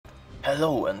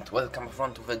Hello and welcome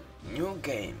everyone to the new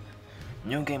game.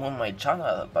 New game on my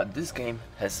channel, but this game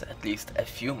has at least a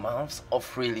few months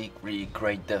of really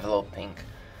great developing,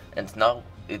 and now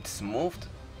it's moved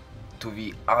to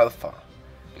the alpha.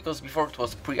 Because before it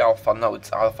was pre-alpha, now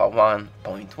it's alpha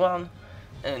 1.1,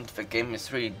 and the game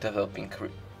is really developing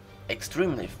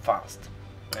extremely fast,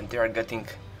 and they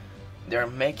are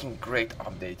making great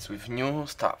updates with new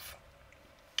stuff,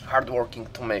 hard working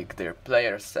to make their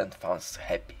players and fans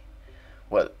happy.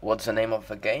 Well, what's the name of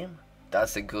the game?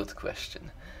 That's a good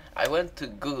question. I went to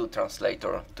Google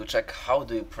Translator to check how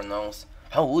would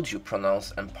you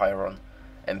pronounce Empyrion,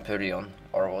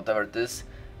 or whatever it is,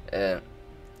 in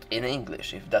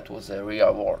English, if that was a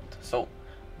real word. So,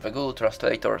 the Google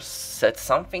Translator said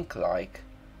something like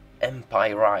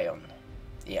Empyrion.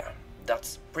 Yeah,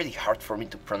 that's pretty hard for me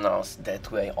to pronounce that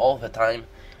way all the time.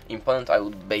 In Poland I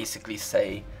would basically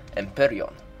say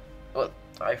Empyrion. Well,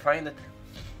 I find it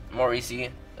more easy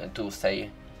to say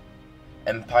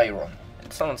Empyrion.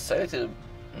 It sounds a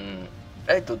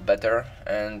little better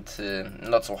and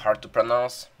not so hard to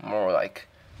pronounce, more like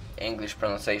English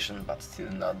pronunciation, but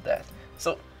still not that.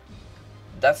 So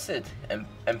that's it,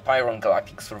 Empyrion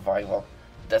Galactic Survival.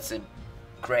 That's a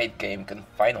great game, you can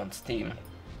find on Steam.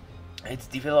 It's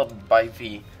developed by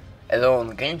the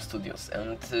Alone Game Studios,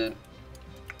 and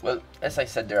well, as I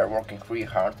said, they are working really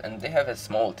hard and they have a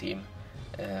small team.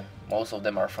 Most of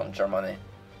them are from Germany,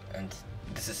 and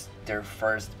this is their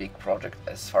first big project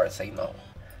as far as I know.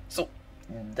 So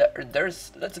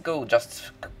let's go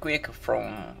just quick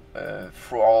from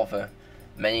through all the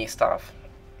many stuff.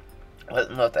 Well,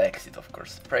 not exit, of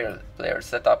course. Player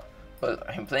setup. Well,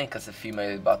 I'm playing as a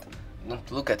female, but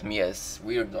don't look at me as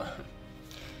weirdo.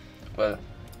 Well,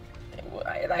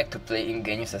 I like to play in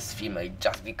games as female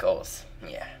just because,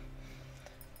 yeah.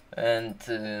 And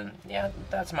yeah,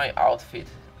 that's my outfit,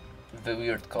 the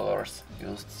weird colors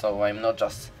used, so I'm not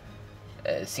just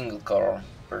a single color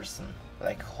person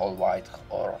like whole white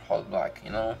or whole black,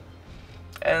 you know.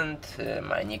 And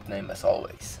my nickname as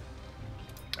always.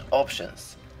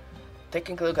 Options.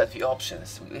 Taking a look at the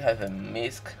options, we have a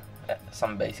MISC,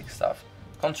 some basic stuff.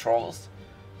 Controls,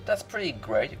 that's pretty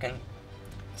great, you can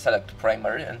select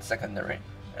primary and secondary,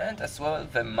 and as well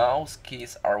the mouse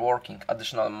keys are working,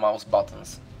 additional mouse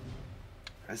buttons.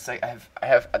 I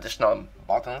have additional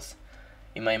buttons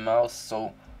in my mouse,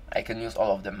 so I can use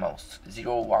all of them: mouse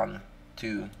 0, 1,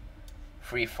 2,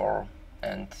 3, 4,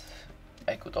 and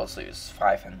I could also use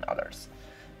 5 and others.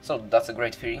 So that's a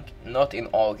great feeling. Not in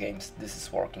all games this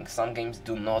is working. Some games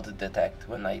do not detect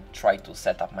when I try to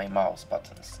set up my mouse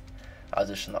buttons.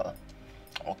 Additional.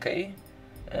 Okay.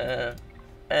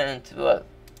 And well,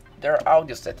 there are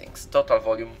audio settings: total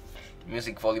volume,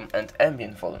 music volume, and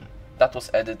ambient volume. That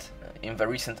was added in the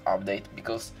recent update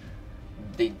because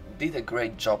they did a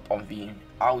great job on the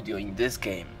audio in this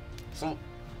game. So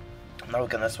now we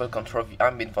can as well control the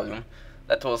ambient volume.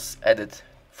 That was added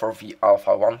for the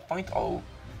alpha 1.0,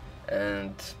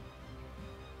 and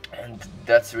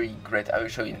that's really great. I will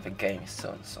show you in the game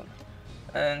soon.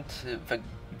 And the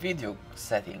video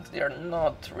settings, they are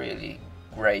not really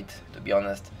great, to be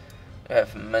honest. We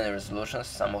have many resolutions,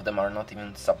 some of them are not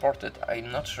even supported.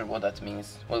 I'm not sure what that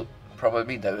means. Well,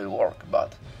 probably they will work,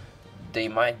 but they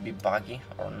might be buggy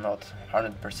or not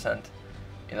 100%,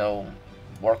 you know,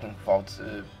 working without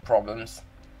problems.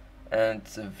 And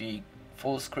the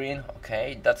full screen,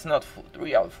 okay, that's not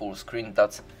real full screen,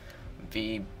 that's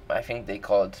the, I think they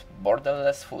call it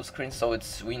borderless full screen, so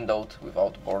it's windowed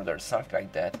without borders, something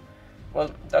like that.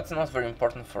 Well, that's not very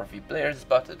important for the players,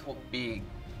 but it would be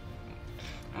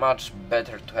much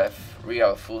better to have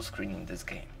real full screen in this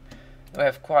game. We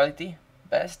have quality,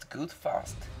 best, good,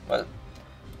 fast. Well,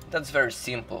 that's very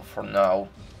simple for now,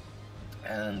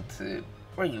 and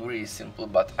really simple,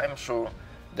 but I'm sure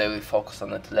they will focus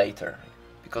on it later,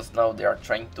 because now they are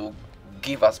trying to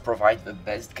provide the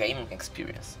best gaming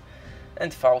experience.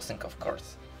 And faucing, of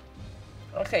course.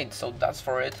 Okay, so that's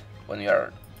for it. When you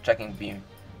are checking the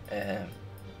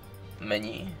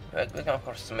menu, we can of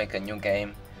course make a new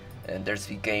game. There's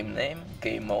the game name,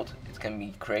 game mode, it can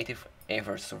be creative,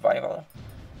 either survival,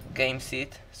 game seed,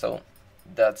 so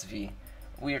that's the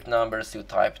weird numbers you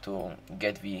type to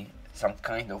get some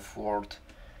kind of word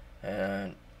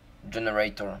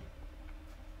generator.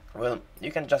 Well,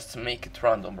 you can just make it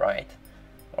random, right?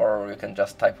 Or you can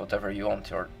just type whatever you want,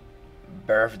 your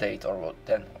birth date or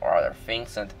other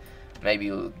things, and maybe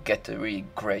you'll get a really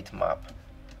great map,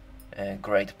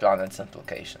 great planets and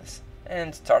locations.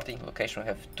 And starting location, we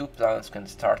have 2 planets we can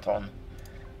start on.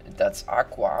 That's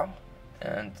Aqua,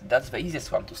 and that's the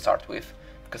easiest one to start with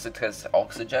because it has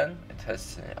oxygen, it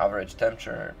has average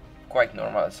temperature, quite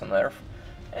normal as on Earth,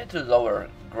 and lower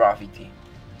gravity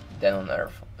than on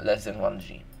Earth, less than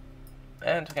 1G.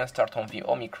 And we can start on the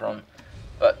Omicron,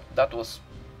 but that was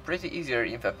pretty easier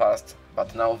in the past,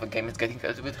 but now the game is getting a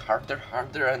little bit harder,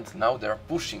 and now they're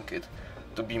pushing it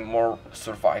to be more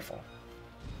survival.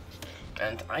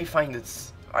 And I find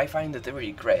it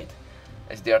really great,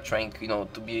 as they are trying,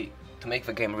 to make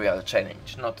the game real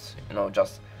challenge, not,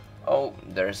 just, oh,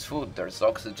 there's food, there's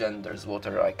oxygen, there's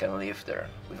water, I can live there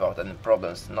without any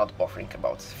problems, not bothering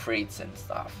about threats and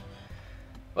stuff.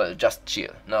 Well, just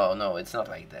chill. No, it's not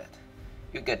like that.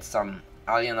 You get some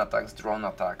alien attacks, drone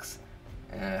attacks,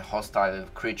 hostile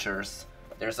creatures.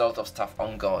 There's a lot of stuff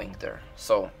ongoing there,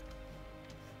 so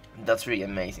that's really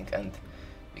amazing, and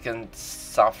we can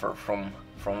suffer from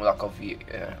lack of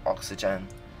oxygen,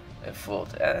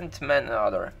 food, and many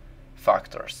other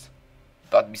factors.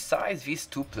 But besides these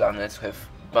two planets, we have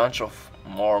a bunch of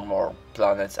more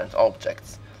planets and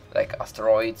objects, like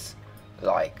asteroids,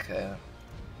 like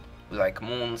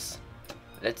moons.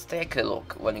 Let's take a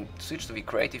look. When you switch to the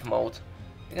creative mode,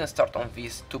 you can start on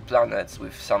these two planets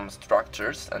with some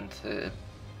structures and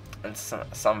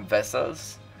some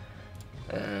vessels.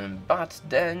 But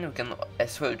then you can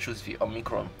as well choose the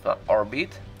Omicron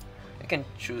orbit. You can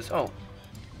choose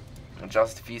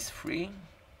just these three.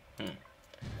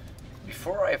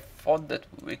 Before I thought that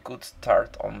we could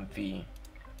start on the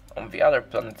other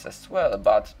planets as well,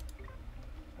 but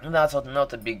that's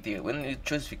not a big deal. When you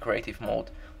choose the creative mode,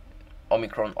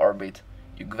 Omicron orbit,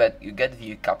 you get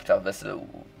the capital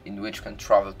vessel in which you can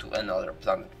travel to another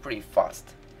planet pretty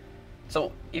fast.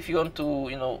 So if you want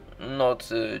to,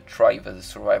 not try the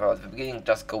survival at the beginning,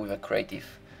 just go with a creative,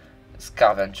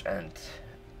 scavenge and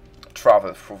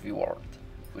travel through the world,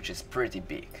 which is pretty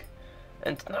big.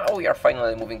 And now we are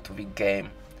finally moving to the game.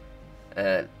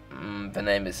 The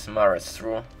name is Mare's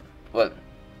Through. Well,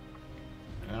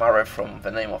 Mare from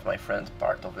the name of my friend,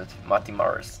 part of it, Matty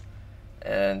Mares.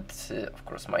 And of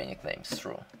course my nickname is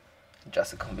Through.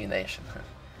 Just a combination.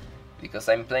 Because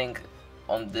I'm playing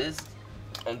on this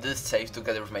save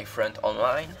together with my friend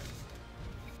online.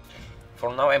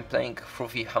 For now I'm playing through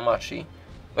the Hamachi.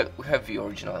 Well, we have the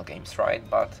original games, right?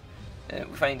 But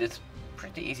we find it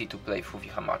pretty easy to play through the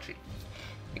Hamachi,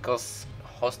 because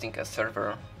hosting a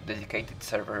server, dedicated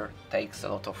server, takes a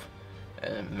lot of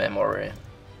memory,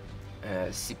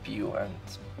 CPU, and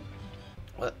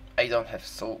well, I don't have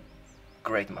so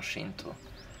great machine to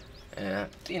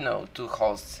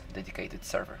host dedicated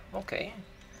server. Okay,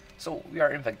 so we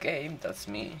are in the game, that's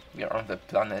me, we are on the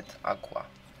planet Aqua,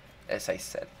 as I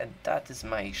said, and that is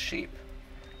my ship.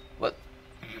 Well,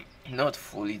 not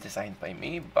fully designed by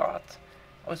me, but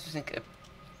I was using a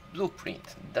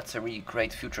blueprint. That's a really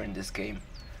great feature in this game.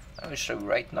 I will show you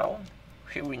right now.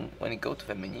 Here when you go to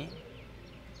the menu,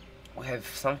 we have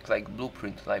something like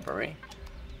blueprint library,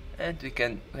 and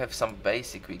we have some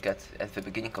basic we get at the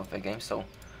beginning of the game, so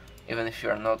even if you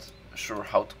are not sure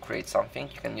how to create something,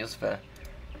 you can use the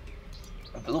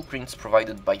blueprints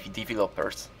provided by the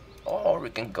developers, or we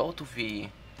can go to the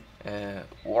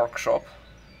workshop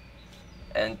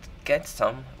and get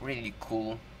some really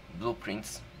cool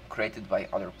blueprints created by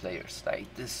other players,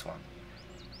 like this one,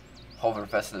 Hover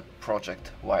Vessel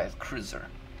Project Wild Cruiser.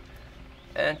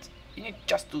 And you need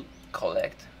just to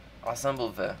collect, assemble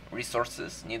the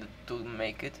resources needed to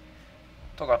make it.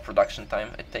 Total production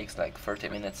time, it takes like 30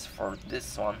 minutes for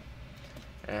this one.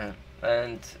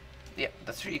 And yeah,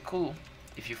 that's really cool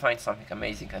if you find something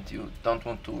amazing and you don't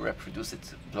want to reproduce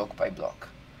it block by block.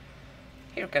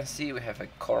 Here you can see we have a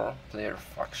core player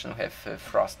faction, we have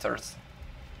thrusters.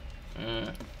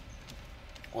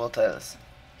 What else?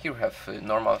 Here we have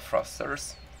normal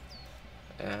thrusters.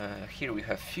 Here we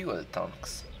have fuel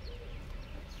tanks.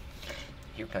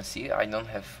 You can see I don't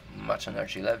have much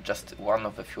energy left, just one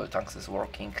of the fuel tanks is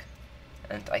working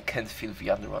and I can't fill the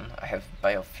other one. I have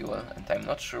biofuel and I'm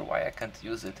not sure why I can't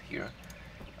use it here.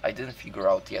 I didn't figure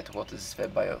out yet what is the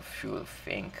biofuel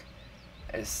thing.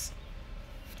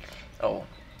 Oh,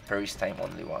 Paris time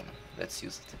only one. Let's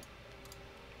use it.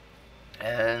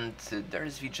 And there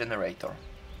is the generator.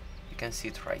 You can see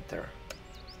it right there.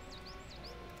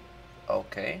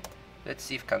 Okay, let's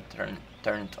see if I can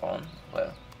turn it on.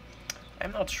 Well,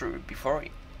 I'm not sure. Before,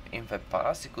 in the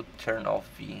past, you could turn off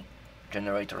the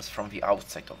generators from the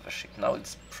outside of the ship. Now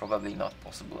it's probably not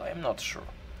possible. I'm not sure.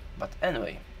 But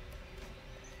anyway,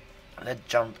 let's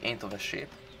jump into the ship.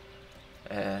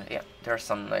 Yeah, there are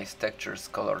some nice textures,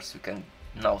 colors. You can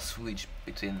now switch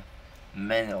between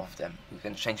many of them. You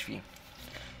can change the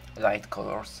light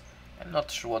colors. I'm not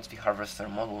sure what's the harvester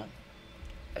model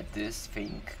at this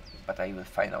thing, but I will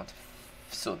find out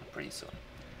soon, pretty soon.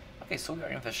 Okay, so we are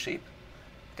in the ship.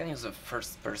 You can use the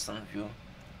first person view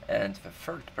And the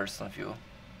third person view,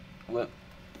 well,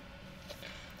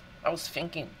 I was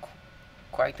thinking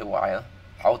quite a while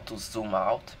how to zoom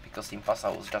out, because in past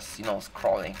I was just,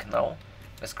 scrolling. Now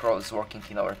the scroll is working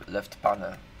in our left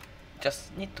panel.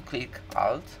 Just need to click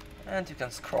Alt and you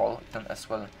can scroll. You can as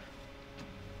well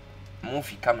move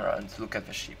the camera and look at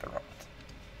the ship around.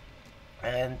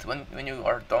 And when you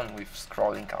are done with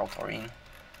scrolling out or in,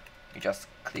 you just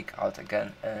click Alt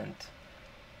again, and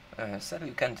sadly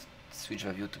you can't switch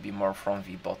the view to be more from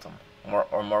the bottom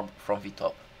or more from the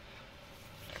top.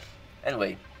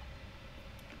 Anyway,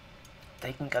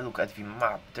 taking a look at the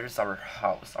map, there's our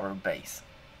house, our base.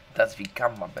 That's the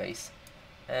Gamma base,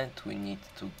 and we need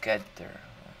to get there.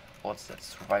 What's that?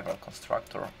 Survival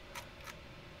constructor.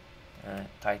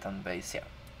 Titan base, yeah.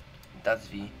 That's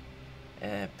the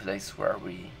place where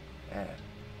we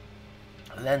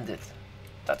landed.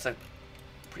 That's a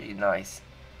pretty nice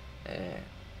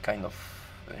kind of,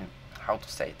 how to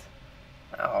say it?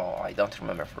 Oh, I don't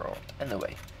remember the word.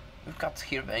 Anyway, we've got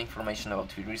here the information about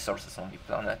the resources on the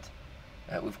planet.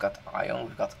 We've got iron,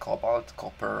 we've got cobalt,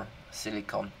 copper,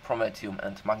 silicon, promethium,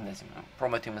 and magnesium.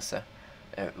 Promethium is a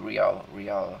real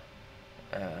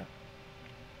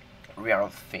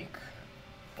thing.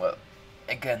 Well,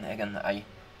 again,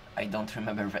 I don't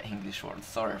remember the English word.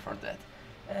 Sorry for that.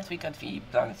 And we got the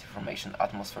planet information: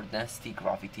 atmosphere density,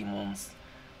 gravity, moons,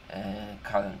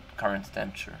 current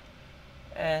temperature,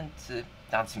 and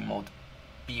dancing mode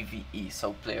PvE,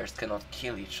 so players cannot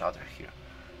kill each other here.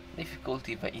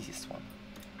 Difficulty the easiest one.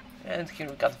 And here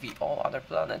we got the all other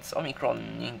planets: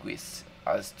 Omicron, Ninguis,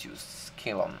 Astius,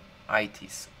 Kilon,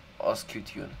 Itis,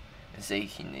 Oscutune,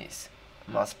 Zeichinis,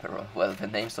 Masperon. Well, the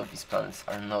names of these planets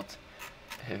are not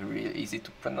really easy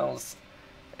to pronounce,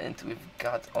 and we've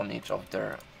got on each of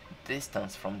their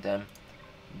distance from them.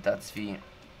 That's the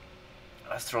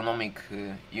astronomic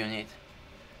unit.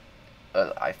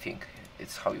 Well, I think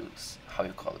it's how you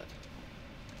call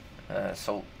it.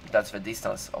 So that's the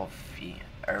distance of the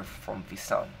Earth from the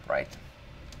Sun, right?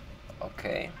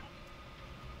 Okay.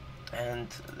 And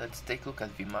let's take a look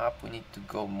at the map. We need to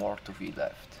go more to the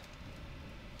left.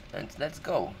 And let's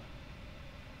go.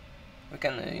 We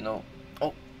can,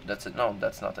 oh, that's it. No,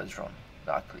 that's not a drone.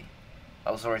 Luckily,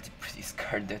 I was already pretty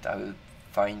scared that I will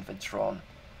find the drone.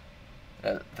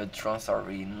 The drones are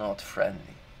really not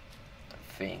friendly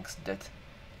things that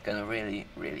can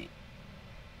really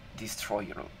destroy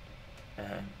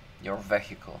your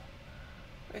vehicle.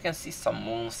 We can see some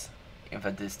moons in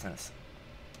the distance,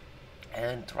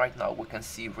 and right now we can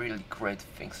see really great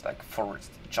things like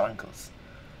forests, jungles,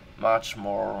 much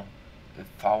more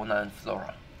fauna and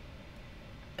flora,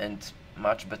 and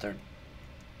much better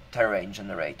terrain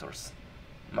generators,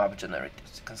 map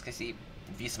generators. You can see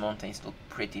these mountains look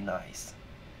pretty nice.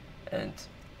 And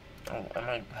oh, am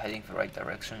I heading the right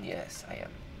direction? Yes, I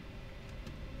am.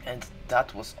 And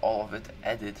that was all of it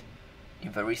added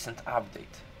in the recent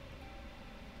update.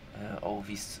 All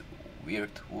these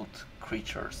weird wood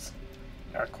creatures.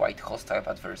 They are quite hostile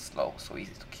but very slow, so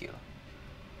easy to kill.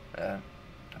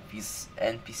 These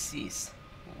NPCs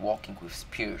walking with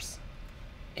spears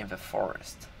in the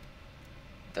forest.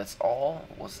 That's all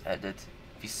was added.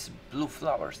 These blue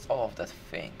flowers, all of that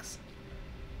things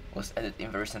was added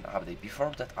in the recent update.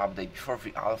 Before that update, before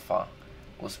the alpha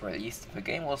was released, the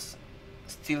game was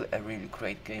still a really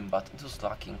great game, but it was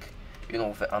lacking,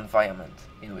 the environment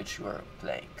in which you were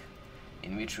playing,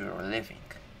 in which you were living.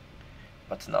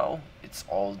 But now it's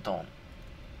all done,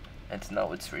 and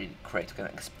now it's really great. You can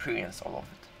experience all of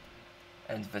it.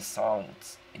 And the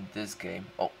sounds in this game,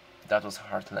 oh, that was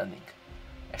hard landing.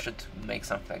 I should make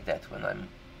something like that when I'm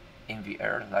in the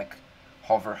air, like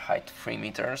hover height 3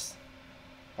 meters,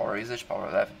 power usage, power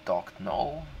left, docked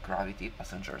no, gravity,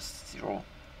 passengers 0.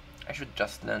 I should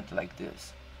just land like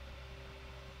this.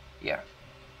 Yeah.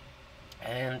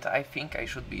 And I think I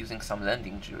should be using some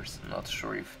landing gears. Not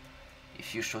sure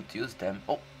if you should use them.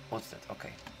 Oh, what's that?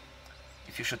 Okay.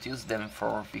 If you should use them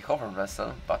for the hover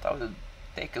vessel, but I will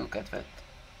take a look at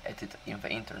it in the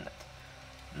internet.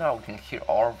 Now we can hear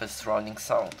all the surrounding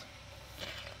sound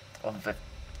of the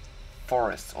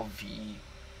forests, of the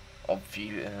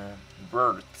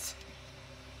birds,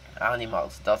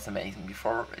 animals. That's amazing.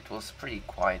 Before it was pretty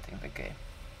quiet in the game.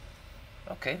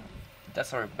 Okay,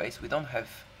 that's our base. We don't have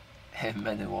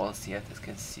many walls yet, as you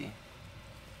can see.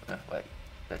 Wait,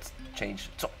 let's change.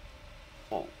 So,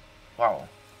 oh, wow.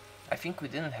 I think we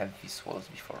didn't have these walls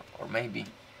before, or maybe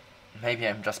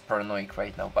I'm just paranoid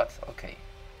right now. But okay.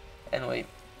 Anyway,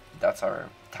 that's our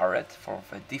turret for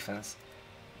the defense.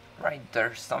 Right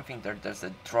there's something there. There's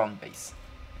a drone base,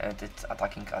 and it's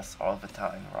attacking us all the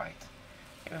time. Right.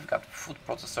 Here we've got food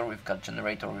processor, we've got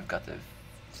generator, we've got a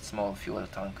small fuel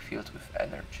tank filled with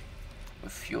energy,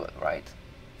 with fuel, right?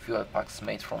 Fuel packs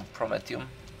made from promethium,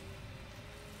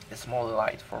 a small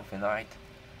light for the night.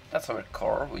 That's our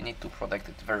core. We need to protect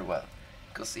it very well,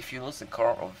 because if you lose the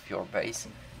core of your base,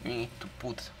 you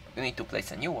need to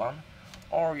place a new one,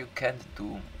 or you can't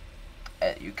do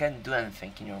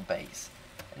anything in your base.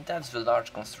 And that's the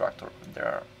large constructor. There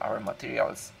are our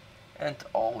materials and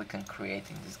all we can create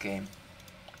in this game.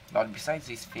 But besides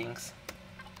these things,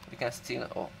 we can still,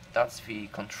 oh, that's the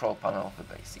control panel of the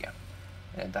base, yeah.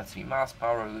 And that's the mass,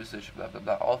 power usage, blah blah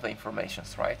blah, all the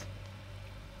informations, right?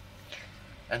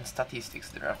 And statistics,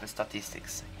 there are the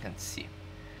statistics, you can see.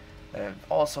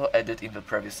 Also added in the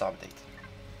previous update.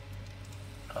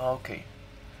 Okay,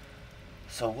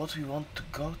 so what we want to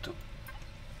go to,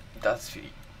 that's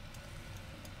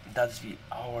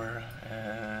our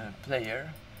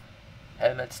player.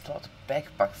 Helmet slot,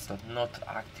 backpack slot, not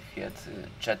active yet,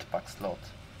 jetpack slot,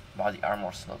 body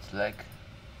armor slot, leg,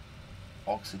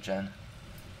 oxygen,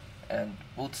 and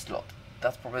boot slot.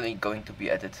 That's probably going to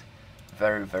be added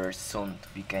very soon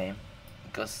to the game,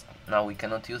 because now we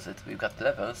cannot use it. We've got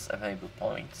levels, available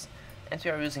points, and we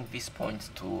are using these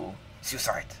points to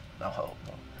suicide.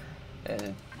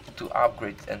 To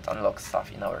upgrade and unlock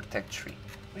stuff in our tech tree,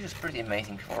 which is pretty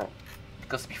amazing.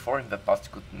 Because before in the past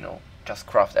you could, just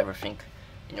craft everything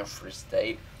in your first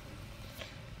day,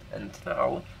 and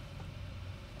now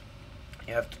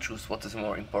you have to choose what is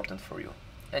more important for you.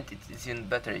 And it is even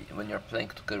better when you're playing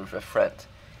together with a friend.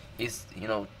 He's,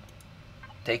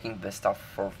 taking the stuff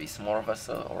for the small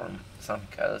vessel or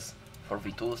something else for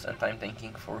the tools, and I'm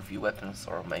taking for the weapons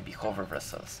or maybe hover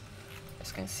vessels. As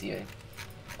you can see,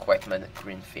 quite many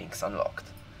green things unlocked.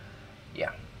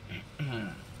 Yeah.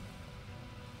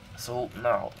 So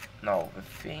now the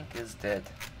thing is that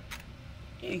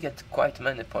you get quite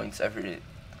many points every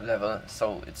level,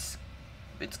 so it's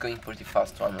going pretty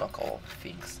fast to unlock all the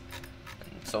things.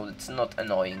 And so it's not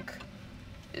annoying.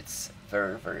 It's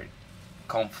very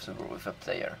comfortable with a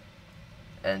player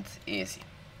and easy.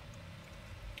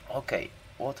 Okay,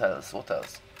 what else?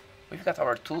 We've got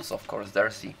our tools, of course.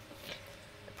 There's the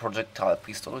projectile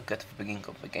pistol we get at the beginning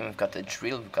of the game. We've got a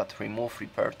drill, we've got remove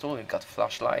repair tool, we've got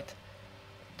flashlight.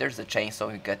 There's a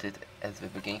chainsaw, we get it at the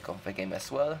beginning of the game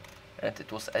as well, and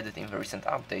it was added in the recent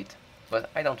update. But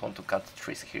I don't want to cut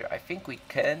trees here. I think we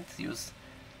can't use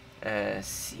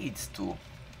seeds to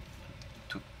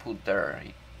put their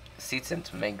seeds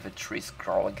and make the trees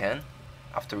grow again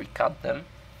after we cut them.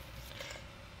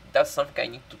 That's something I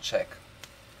need to check.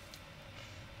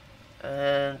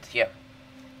 And yeah,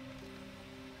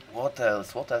 what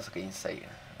else can you say?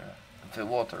 The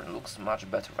water looks much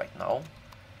better right now.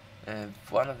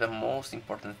 One of the most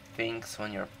important things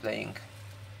when you're playing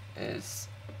is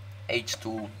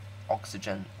H2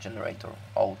 oxygen generator,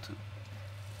 O2.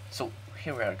 So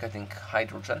here we are getting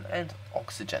hydrogen and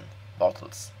oxygen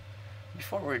bottles.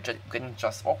 Before we were getting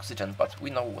just oxygen, but we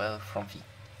know well from the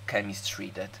chemistry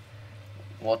that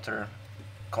water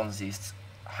consists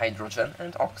hydrogen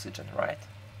and oxygen, right?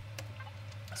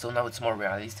 So now it's more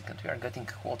realistic, and we are getting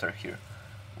water here,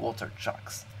 water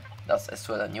jugs. That's as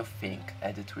well a new thing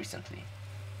added recently.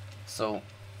 So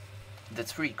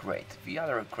that's really great. The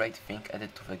other great thing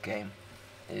added to the game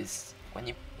is when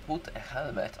you put a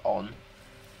helmet on,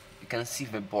 you can see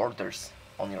the borders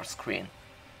on your screen.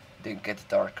 They get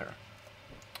darker.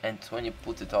 And when you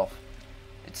put it off,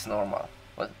 it's normal.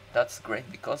 Well, that's great,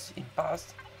 because in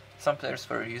past some players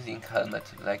were using helmet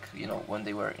like, when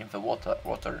they were in the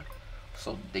water,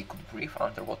 so they could breathe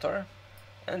underwater,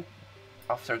 and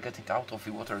after getting out of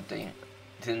the water they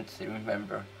didn't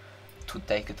remember to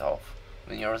take it off.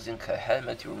 When you're using a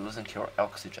helmet, you're losing your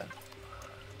oxygen,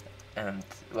 and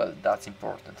well, that's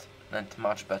important and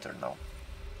much better now.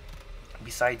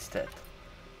 Besides that,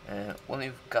 when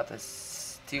you've got a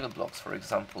steel blocks, for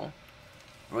example,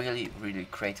 really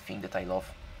great thing that I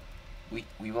love.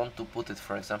 We want to put it,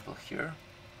 for example, here,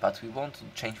 but we want to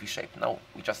change the shape. Now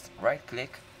we just right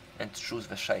click and choose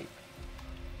the shape.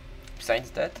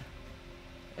 Besides that,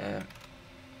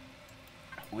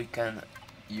 we can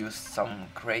use some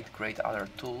great other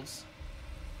tools.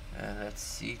 Let's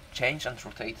see, change and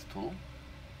rotate tool,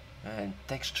 and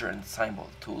texture and symbol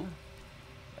tool,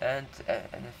 and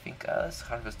anything else,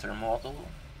 harvester model.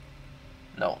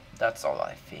 No, that's all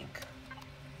I think.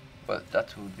 Well,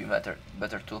 that would be better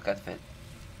to look at the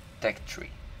tech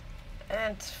tree.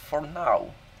 And for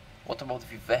now, what about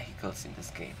the vehicles in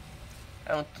this game?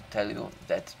 I want to tell you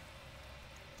that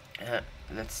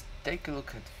let's take a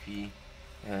look at the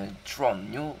drone.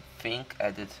 New thing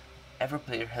added. Every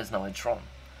player has now a drone.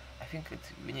 I think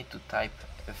we need to type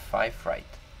a 5, right?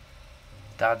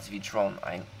 That's the drone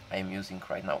I'm using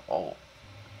right now. Oh,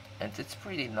 and it's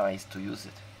pretty nice to use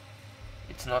it.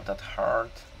 It's not that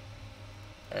hard,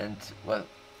 and well,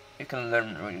 you can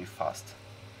learn really fast.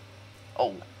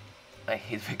 Oh, I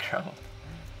hit the ground.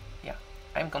 Yeah,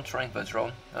 I'm controlling the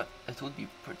drone. It would be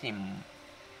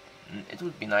it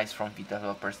would be nice from the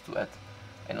developers to add,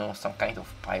 I know, some kind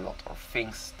of pilot or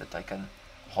things that I can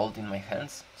hold in my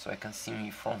hands, so I can see me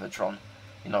from the drone,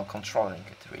 you know, controlling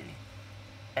it really.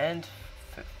 And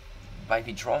by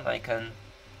the drone I can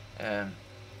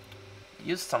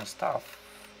use some stuff.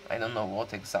 I don't know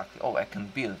what exactly. Oh, I can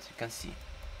build. You can see,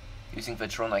 using the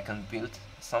drone I can build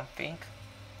something,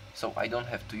 so I don't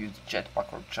have to use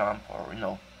jetpack or jump, or you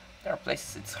know, there are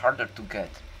places it's harder to get,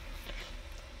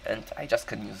 and I just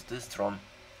can use this drone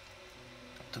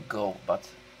to go, but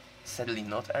sadly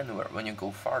not anywhere. When you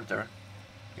go farther,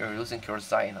 you're losing your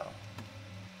signal,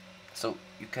 so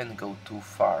you can go too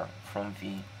far from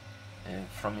the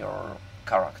from your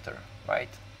character, right?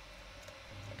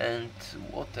 And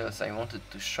what else I wanted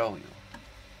to show you?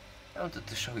 I wanted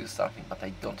to show you something, but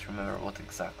I don't remember what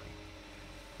exactly.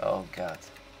 Oh god.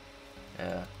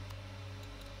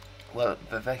 Well,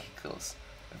 the vehicles.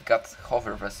 We've got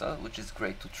hover vessel, which is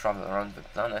great to travel around the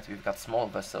planet. We've got small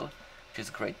vessel, which is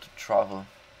great to travel,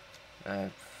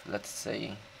 let's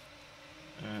say,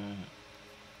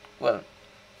 well,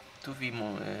 to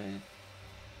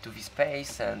the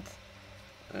space, and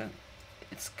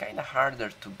it's kind of harder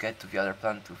to get to the other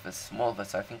planet with a small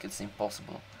vessel. I think it's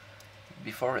impossible.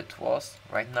 Before it was.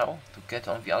 Right now, to get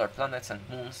on the other planets and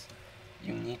moons,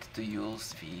 you need to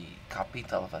use the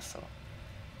capital vessel.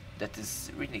 That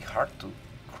is really hard to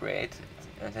create,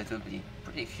 and it will be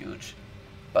pretty huge,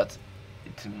 but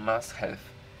it must have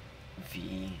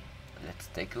the... Let's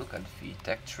take a look at the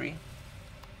tech tree.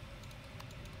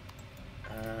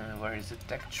 Where is the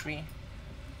tech tree?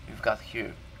 We've got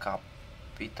here capital.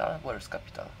 Where is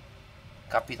capital?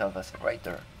 Capital vessel, right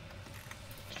there.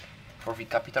 For the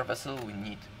capital vessel we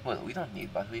need, well, we don't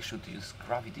need, but we should use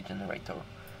gravity generator.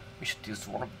 We should use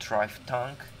warp drive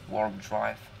tank, warp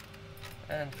drive,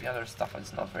 and the other stuff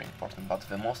is not very important, but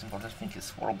the most important thing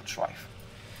is warp drive.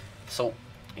 So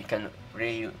you can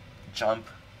really jump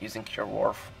using your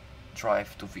warp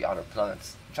drive to the other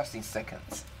planets just in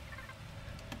seconds.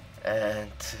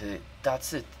 And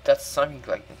that's it. That's something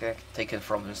like taken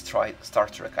from the Star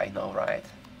Trek, I know, right?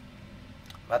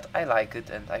 But I like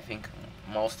it, and I think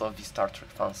most of the Star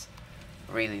Trek fans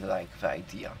really like the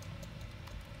idea.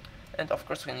 And of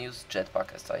course we can use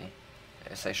jetpack,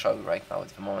 as I show you right now at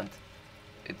the moment.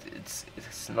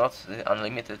 It's not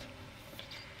unlimited,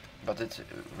 but it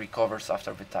recovers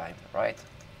after the time, right?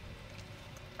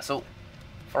 So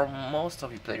for most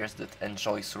of the players that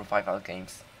enjoy survival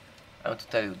games, I want to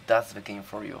tell you that's the game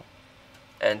for you.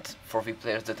 And for the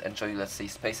players that enjoy, let's say,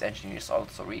 Space Engineers,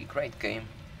 also really great game.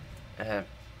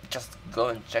 Just go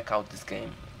and check out this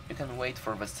game. You can wait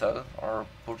for the sale or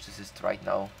purchase it right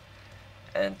now.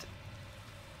 And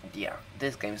yeah,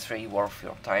 this game is really worth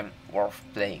your time, worth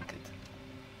playing it.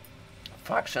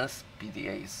 Factions,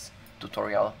 PDAs,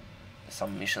 tutorial,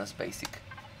 some missions basic.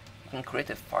 You can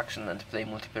create a faction and play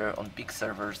multiplayer on big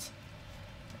servers,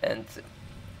 and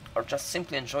or just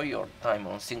simply enjoy your time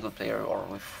on single player or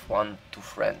with 1-2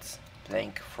 friends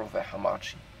playing through the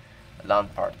Hamachi LAN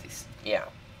parties. Yeah,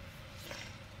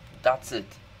 that's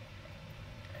it.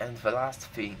 And the last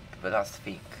thing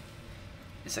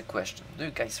is a question. Do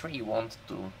you guys really want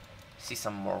to see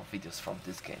some more videos from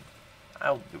this game?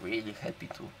 I would be really happy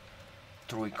to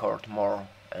record more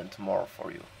and more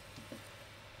for you.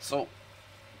 So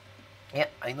yeah,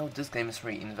 I know this game is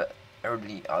really in the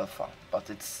early alpha, but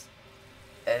it's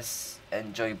as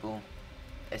enjoyable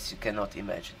as you cannot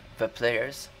imagine. The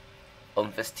players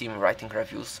on the Steam writing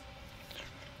reviews,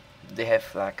 they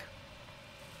have like,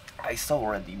 I saw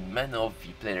already many of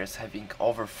the players having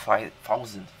over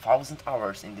 5,000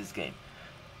 hours in this game,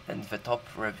 and the top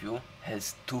review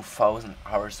has 2,000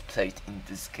 hours played in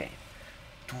this game.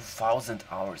 2,000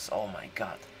 hours, oh my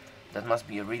god, that must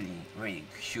be a really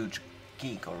huge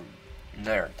geek or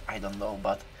nerd, I don't know,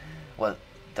 but well,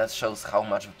 that shows how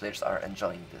much the players are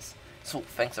enjoying this. So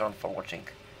thanks everyone for watching.